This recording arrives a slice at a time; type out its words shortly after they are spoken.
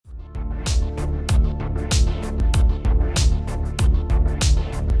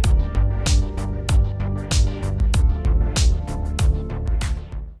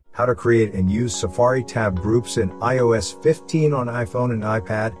How to create and use Safari tab groups in iOS 15 on iPhone and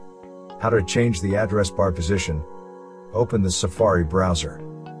iPad. How to change the address bar position. Open the Safari browser.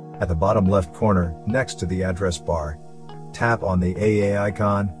 At the bottom left corner, next to the address bar, tap on the AA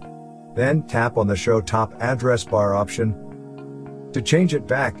icon. Then tap on the Show Top Address Bar option. To change it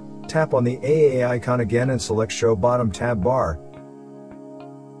back, tap on the AA icon again and select Show Bottom Tab Bar.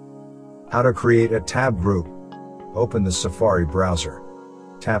 How to create a tab group. Open the Safari browser.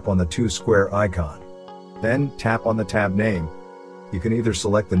 Tap on the 2 square icon. Then tap on the tab name. You can either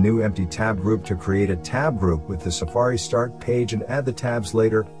select the new empty tab group to create a tab group with the Safari Start page and add the tabs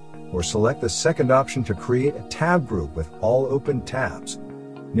later, or select the second option to create a tab group with all open tabs.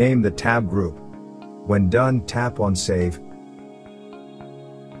 Name the tab group. When done, tap on Save.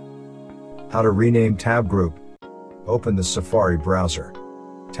 How to rename tab group. Open the Safari browser.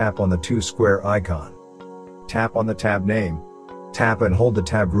 Tap on the 2 square icon. Tap on the tab name. Tap and hold the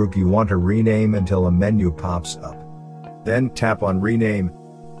tab group you want to rename until a menu pops up. Then tap on Rename.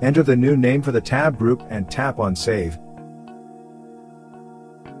 Enter the new name for the tab group and tap on Save.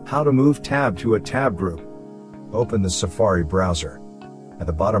 How to move tab to a tab group. Open the Safari browser. At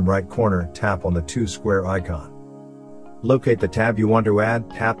the bottom right corner, tap on the 2 square icon. Locate the tab you want to add,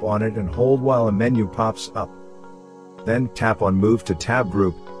 tap on it and hold while a menu pops up. Then tap on Move to Tab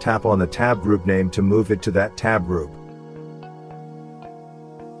Group, tap on the tab group name to move it to that tab group.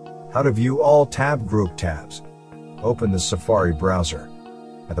 How to view all tab group tabs. Open the Safari browser.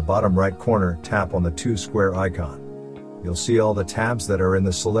 At the bottom right corner, tap on the 2 square icon. You'll see all the tabs that are in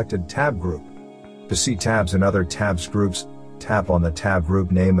the selected tab group. To see tabs in other tabs groups, tap on the tab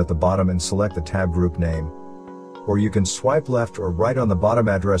group name at the bottom and select the tab group name. Or you can swipe left or right on the bottom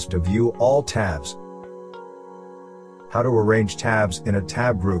address to view all tabs. How to arrange tabs in a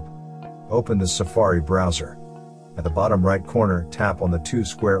tab group. Open the Safari browser. At the bottom right corner, tap on the 2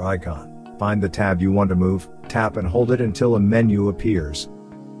 square icon. Find the tab you want to move, tap and hold it until a menu appears.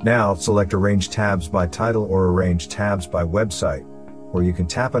 Now select Arrange Tabs by Title or Arrange Tabs by Website, or you can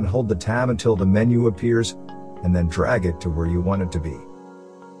tap and hold the tab until the menu appears, and then drag it to where you want it to be.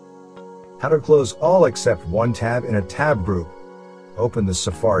 How to close all except one tab in a tab group. Open the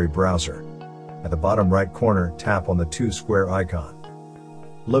Safari browser. At the bottom right corner, tap on the 2 square icon.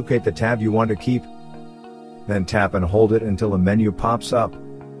 Locate the tab you want to keep. Then tap and hold it until a menu pops up.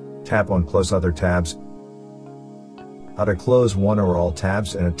 Tap on Close Other Tabs. How to close one or all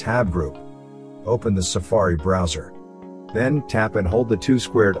tabs in a tab group. Open the Safari browser. Then tap and hold the 2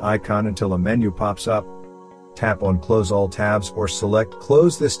 squared icon until a menu pops up. Tap on Close All Tabs or select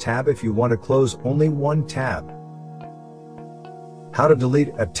Close this tab if you want to close only one tab. How to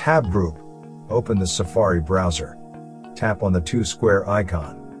delete a tab group. Open the Safari browser. Tap on the 2 square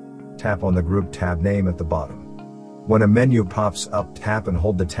icon. Tap on the group tab name at the bottom. When a menu pops up, tap and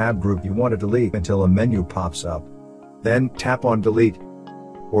hold the tab group you want to delete until a menu pops up. Then tap on Delete,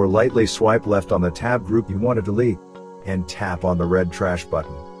 or lightly swipe left on the tab group you want to delete, and tap on the red trash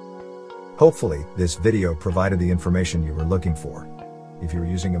button. Hopefully, this video provided the information you were looking for. If you're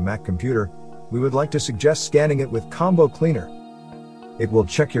using a Mac computer, we would like to suggest scanning it with Combo Cleaner. It will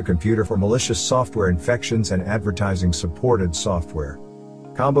check your computer for malicious software infections and advertising-supported software.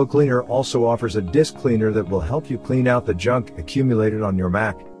 Combo Cleaner also offers a disk cleaner that will help you clean out the junk accumulated on your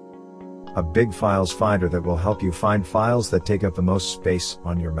Mac. A big files finder that will help you find files that take up the most space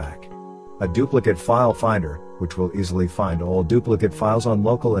on your Mac. A duplicate file finder, which will easily find all duplicate files on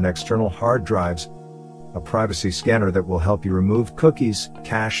local and external hard drives. A privacy scanner that will help you remove cookies,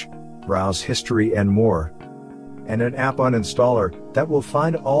 cache, browse history and more. And an app uninstaller that will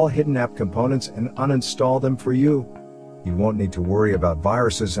find all hidden app components and uninstall them for you. You won't need to worry about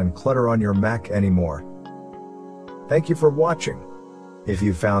viruses and clutter on your Mac anymore. Thank you for watching. If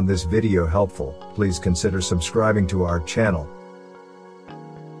you found this video helpful, please consider subscribing to our channel.